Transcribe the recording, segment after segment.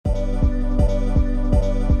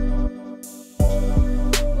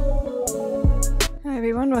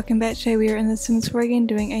everyone, welcome back. Today we are in the Sims 4 again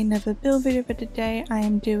doing another build video, but today I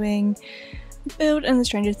am doing a build in the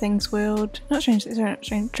Stranger Things world.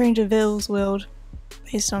 StrangerVille's world,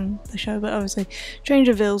 based on the show, but obviously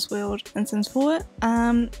StrangerVille's world in Sims 4.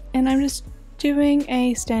 And I'm just doing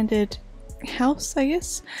a standard house, I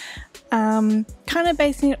guess. Kind of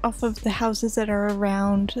basing it off of the houses that are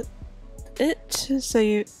around it. So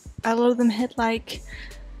a lot of them had like,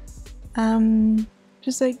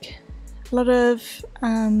 just like a lot of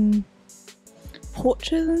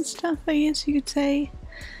porches and stuff, I guess you could say.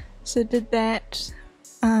 So did that,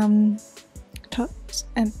 tops,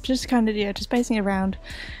 and just kind of, yeah, just basing it around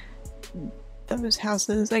those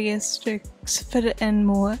houses, I guess, to fit it in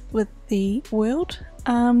more with the world.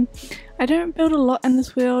 I don't build a lot in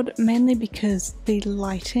this world, mainly because the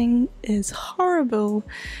lighting is horrible.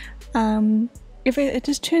 It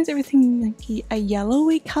just turns everything like a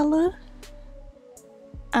yellowy colour.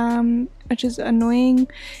 Which is annoying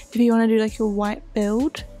if you want to do like a white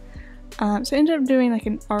build. So I ended up doing like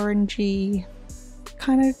an orangey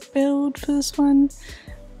kind of build for this one,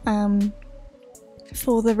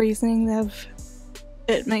 for the reasoning that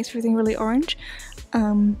it makes everything really orange.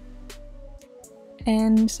 And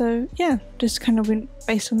so yeah, just kind of went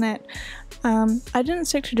based on that. I didn't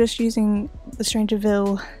stick to just using the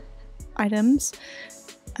StrangerVille items.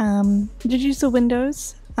 Did use the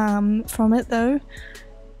windows from it though,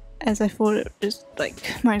 as I thought it just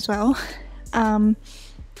like might as well.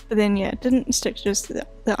 But then yeah, didn't stick to just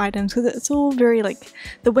the items because it's all very like,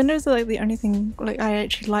 the windows are like the only thing like I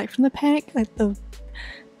actually like from the pack. Like the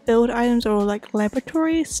build items are all like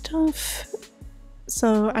laboratory stuff,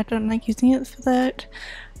 so I don't like using it for that.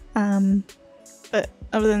 But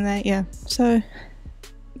other than that, yeah, so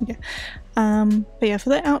yeah. But yeah, for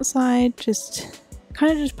the outside, just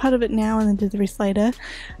kind of just part of it now and then did the rest later.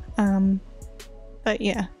 But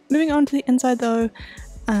yeah, moving on to the inside though,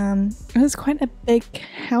 it was quite a big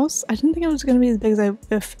house. I didn't think it was going to be as big as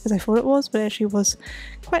I thought it was, but it actually was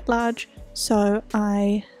quite large. So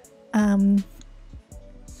I,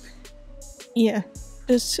 yeah,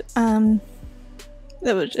 just, it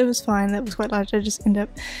was fine. That was quite large. I just ended up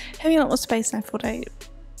having a lot more space, and I thought I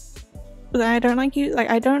don't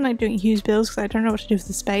like doing huge builds because I don't know what to do with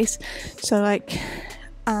the space. So like,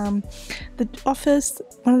 the office,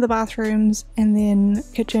 one of the bathrooms, and then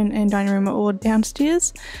kitchen and dining room are all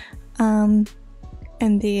downstairs. And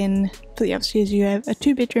then for the upstairs you have a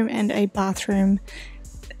 2-bedroom and a bathroom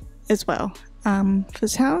as well. For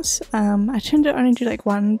this house, I tend to only do like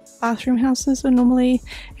 1 bathroom houses normally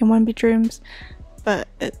and 1 bedrooms, but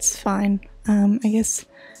it's fine. I guess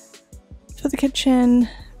for the kitchen,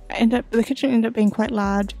 the kitchen ended up being quite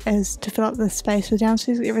large as to fill up the space. For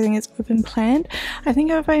downstairs everything is open planned. I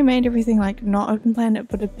think if I made everything like not open planned,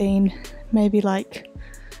 it would have been maybe like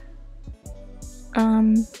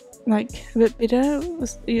a bit better,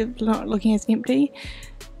 you're not looking as empty,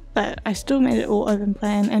 but I still made it all open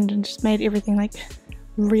plan and just made everything like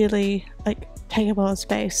really like take up a lot of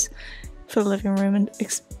space for the living room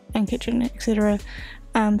and kitchen, etc.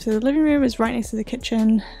 So the living room is right next to the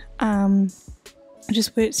kitchen.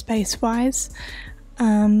 Just worked space wise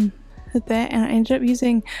with that, and I ended up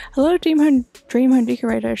using a lot of Dream Home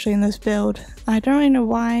Decorator actually in this build. I don't really know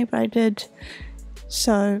why, but I did.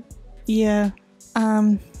 So yeah,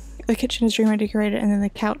 the kitchen is Dream Home Decorator, and then the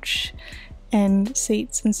couch and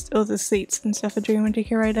seats and all the seats and stuff are Dream Home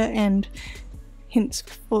Decorator, and hence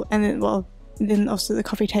then also the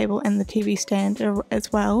coffee table and the TV stand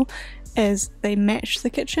as well, as they match the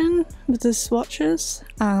kitchen with the swatches.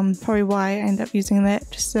 Probably why I ended up using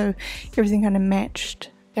that, just so everything kind of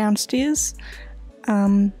matched downstairs.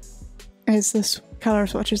 As this colour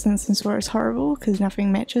of swatches in Sims 4 is horrible because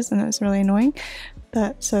nothing matches and it's really annoying.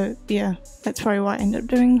 But so yeah, that's probably why I ended up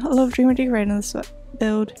doing a lot of Dreamer Decorating in this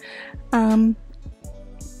build. Then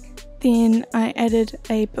I added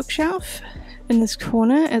a bookshelf in this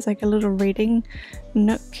corner as like a little reading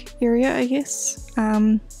nook area, I guess.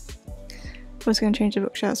 I was going to change the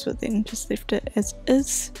bookshelves, but then just left it as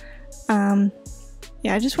is. Yeah,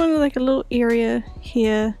 I just wanted like a little area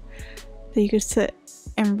here that you could sit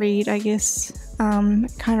and read, I guess.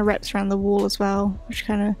 It kind of wraps around the wall as well, which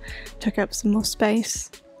kind of took up some more space.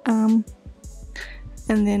 And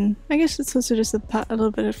then I guess it's also just a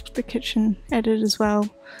little bit of the kitchen added as well.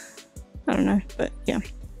 I don't know, but yeah.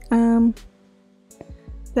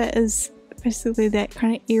 That is basically that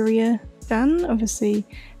kind of area done. Obviously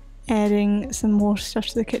adding some more stuff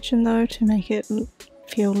to the kitchen though to make it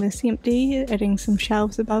feel less empty, adding some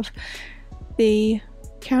shelves above the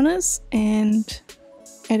counters and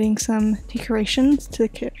adding some decorations to the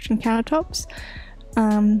kitchen countertops.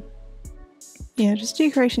 yeah, just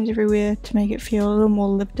decorations everywhere to make it feel a little more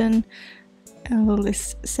lived in and a little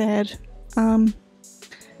less sad.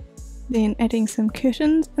 Then adding some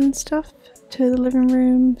curtains and stuff to the living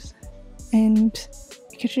rooms and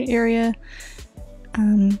the kitchen area,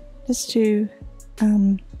 just to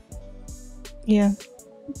yeah,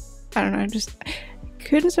 I don't know, just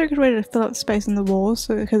curtains are a good way to fill up space in the walls,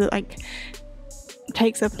 so because it like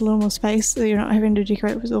takes up a little more space, so you're not having to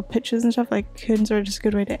decorate with all pictures and stuff. Like curtains are just a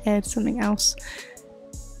good way to add something else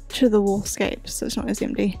to the wallscape so it's not as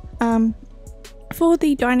empty. For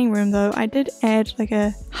the dining room though, I did add like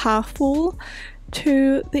a half wall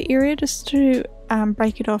to the area just to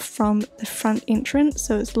break it off from the front entrance,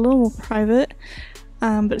 so it's a little more private,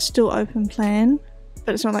 but it's still open plan,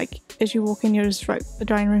 but it's not like as you walk in you're just right, the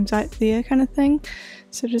dining room's out there kind of thing.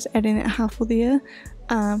 So just adding that half wall there.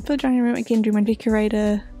 For the dining room, again, Dream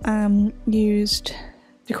Decorator used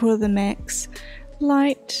Decor to the Max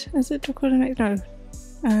light. Is it Decor to the Max?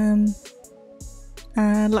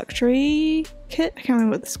 No. Luxury kit. I can't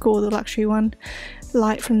remember what it's called, the luxury one.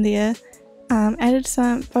 Light from there. Added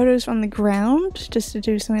some photos on the ground just to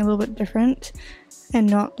do something a little bit different and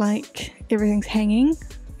not like everything's hanging,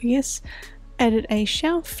 I guess. Added a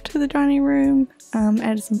shelf to the dining room.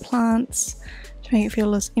 Added some plants to make it feel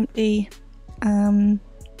less empty. I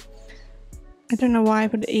don't know why I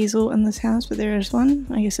put an easel in this house, but there is one.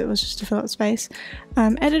 I guess it was just to fill up space.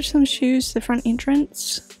 Added some shoes to the front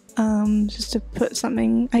entrance, just to put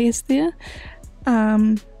something, I guess, there.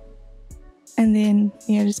 And then,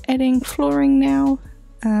 yeah, just adding flooring now.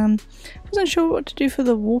 Wasn't sure what to do for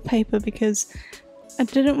the wallpaper because I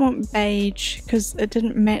didn't want beige because it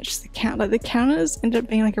didn't match the count. Like the counters ended up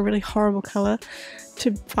being like a really horrible colour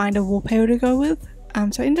to find a wallpaper to go with.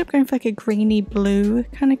 So I ended up going for like a greeny blue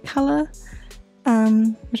kind of colour,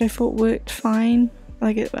 which I thought worked fine.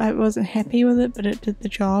 Like I wasn't happy with it, but it did the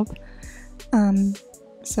job.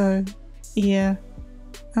 So yeah.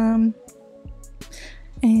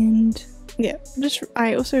 And yeah,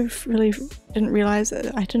 I also really didn't realise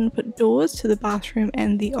that I didn't put doors to the bathroom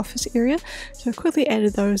and the office area, so I quickly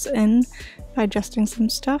added those in by adjusting some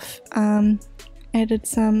stuff. Added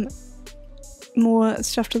some more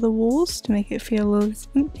stuff to the walls to make it feel a little less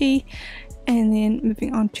empty. And then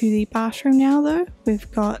moving on to the bathroom now though, we've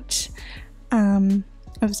got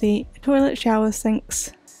obviously a toilet, shower,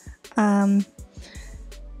 sinks.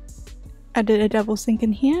 I did a double sink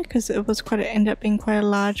in here because it was ended up being quite a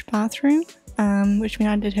large bathroom, which meant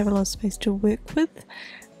I did have a lot of space to work with.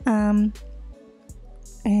 And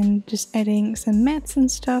just adding some mats and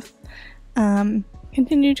stuff.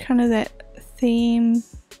 Continued kind of that theme.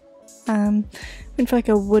 Went for like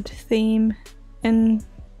a wood theme in,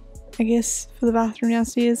 I guess, for the bathroom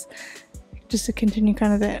downstairs, just to continue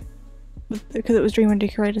kind of that, because it was Dream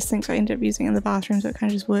Decorator sink, so I ended up using it in the bathroom, so it kind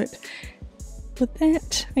of just worked with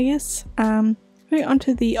that, I guess. Moving on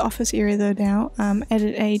to the office area though now,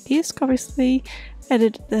 added a desk, obviously,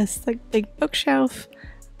 added this like big bookshelf,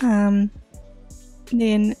 then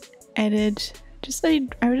added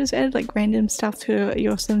I would just add like random stuff to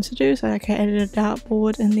your Sims to do. So like I added a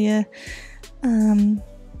dartboard in there,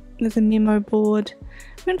 there's a memo board.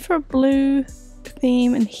 Went for a blue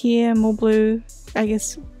theme in here, more blue I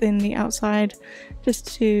guess than the outside,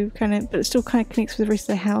 just to kind of, but it still kind of connects with the rest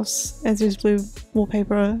of the house as there's blue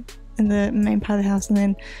wallpaper in the main part of the house, and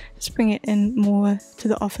then just bring it in more to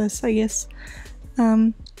the office, I guess.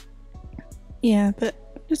 Yeah, but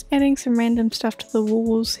just adding some random stuff to the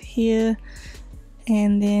walls here,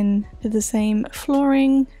 and then did the same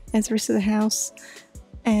flooring as the rest of the house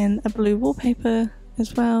and a blue wallpaper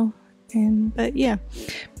as well. But yeah,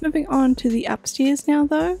 moving on to the upstairs now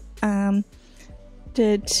though,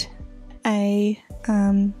 did a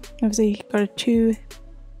obviously got a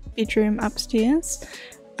 2-bedroom upstairs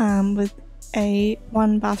with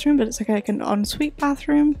one bathroom, but it's like an ensuite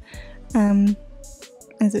bathroom,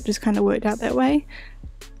 as it just kind of worked out that way.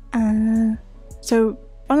 So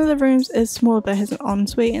one of the rooms is smaller but has an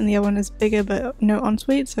ensuite, and the other one is bigger but no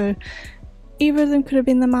ensuite, so either of them could have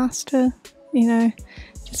been the master, you know,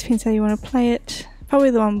 just depends how you want to play it. Probably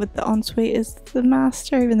the one with the ensuite is the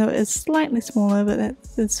master, even though it is slightly smaller, but that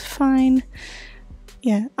is fine.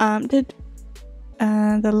 Yeah, did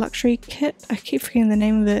the luxury kit, I keep forgetting the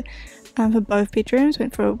name of it, for both bedrooms.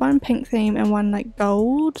 Went for one pink theme and one like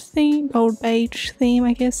gold beige theme,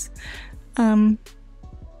 I guess. And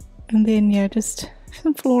then yeah, just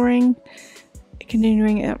some flooring,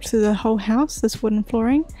 continuing it up to the whole house, this wooden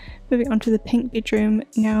flooring. Moving on to the pink bedroom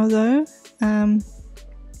now though.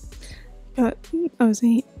 But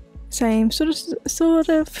obviously same sort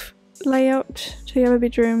of layout to the other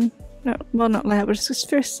bedroom. No, well, not layout, but just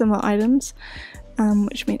very similar items.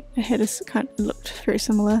 which meant it had it looked very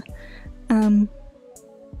similar.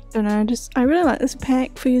 Don't know, I really like this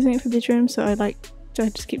pack for using it for bedrooms, so I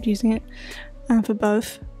just kept using it for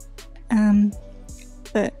both.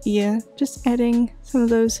 But yeah, just adding some of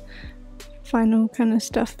those final kind of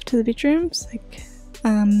stuff to the bedrooms, like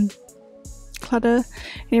clutter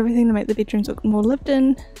and everything, to make the bedrooms look more lived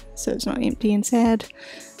in, so it's not empty and sad.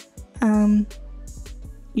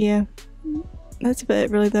 Yeah, that's about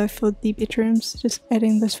it really though for the bedrooms, just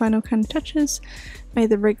adding those final kind of touches. Made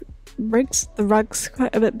the rugs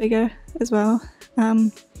quite a bit bigger as well.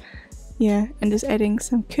 Yeah, and just adding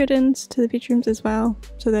some curtains to the bedrooms as well,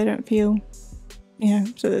 so they don't feel,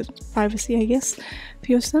 so there's privacy, I guess, for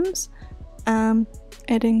your Sims.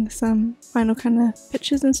 Adding some final kind of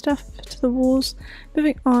pictures and stuff to the walls.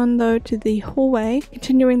 Moving on though to the hallway,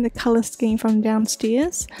 continuing the colour scheme from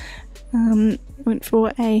downstairs. Went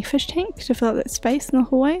for a fish tank to fill up that space in the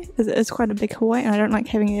hallway, as it is quite a big hallway and I don't like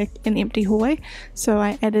having an empty hallway, so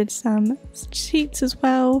I added some sheets as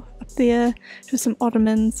well up there, just some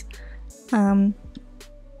ottomans, and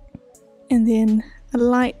then a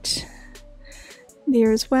light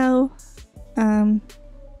there as well, and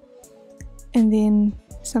then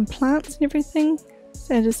some plants and everything.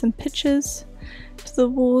 So added some pictures to the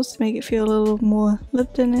walls to make it feel a little more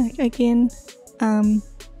lived in again.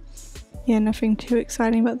 Yeah, nothing too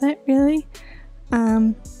exciting about that really.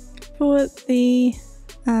 For the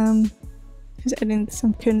just adding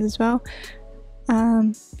some curtains as well.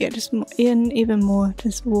 Yeah, just even more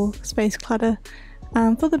just wall space clutter.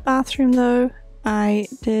 For the bathroom though, I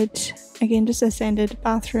did again just a standard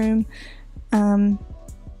bathroom.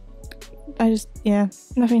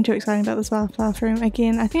 Nothing too exciting about this bathroom.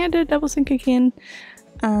 Again, I think I did a double sink again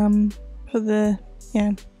for the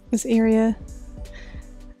this area.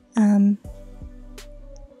 I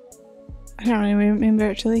can't really remember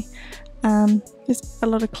actually. Just a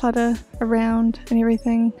lot of clutter around and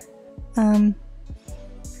everything. But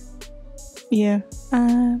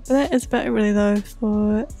that is about it really though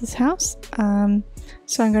for this house.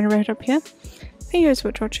 So I'm going to wrap it up here. Thank you guys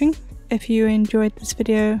for watching. If you enjoyed this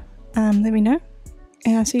video, let me know,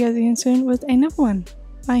 and I'll see you guys again soon with another one.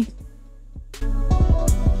 Bye.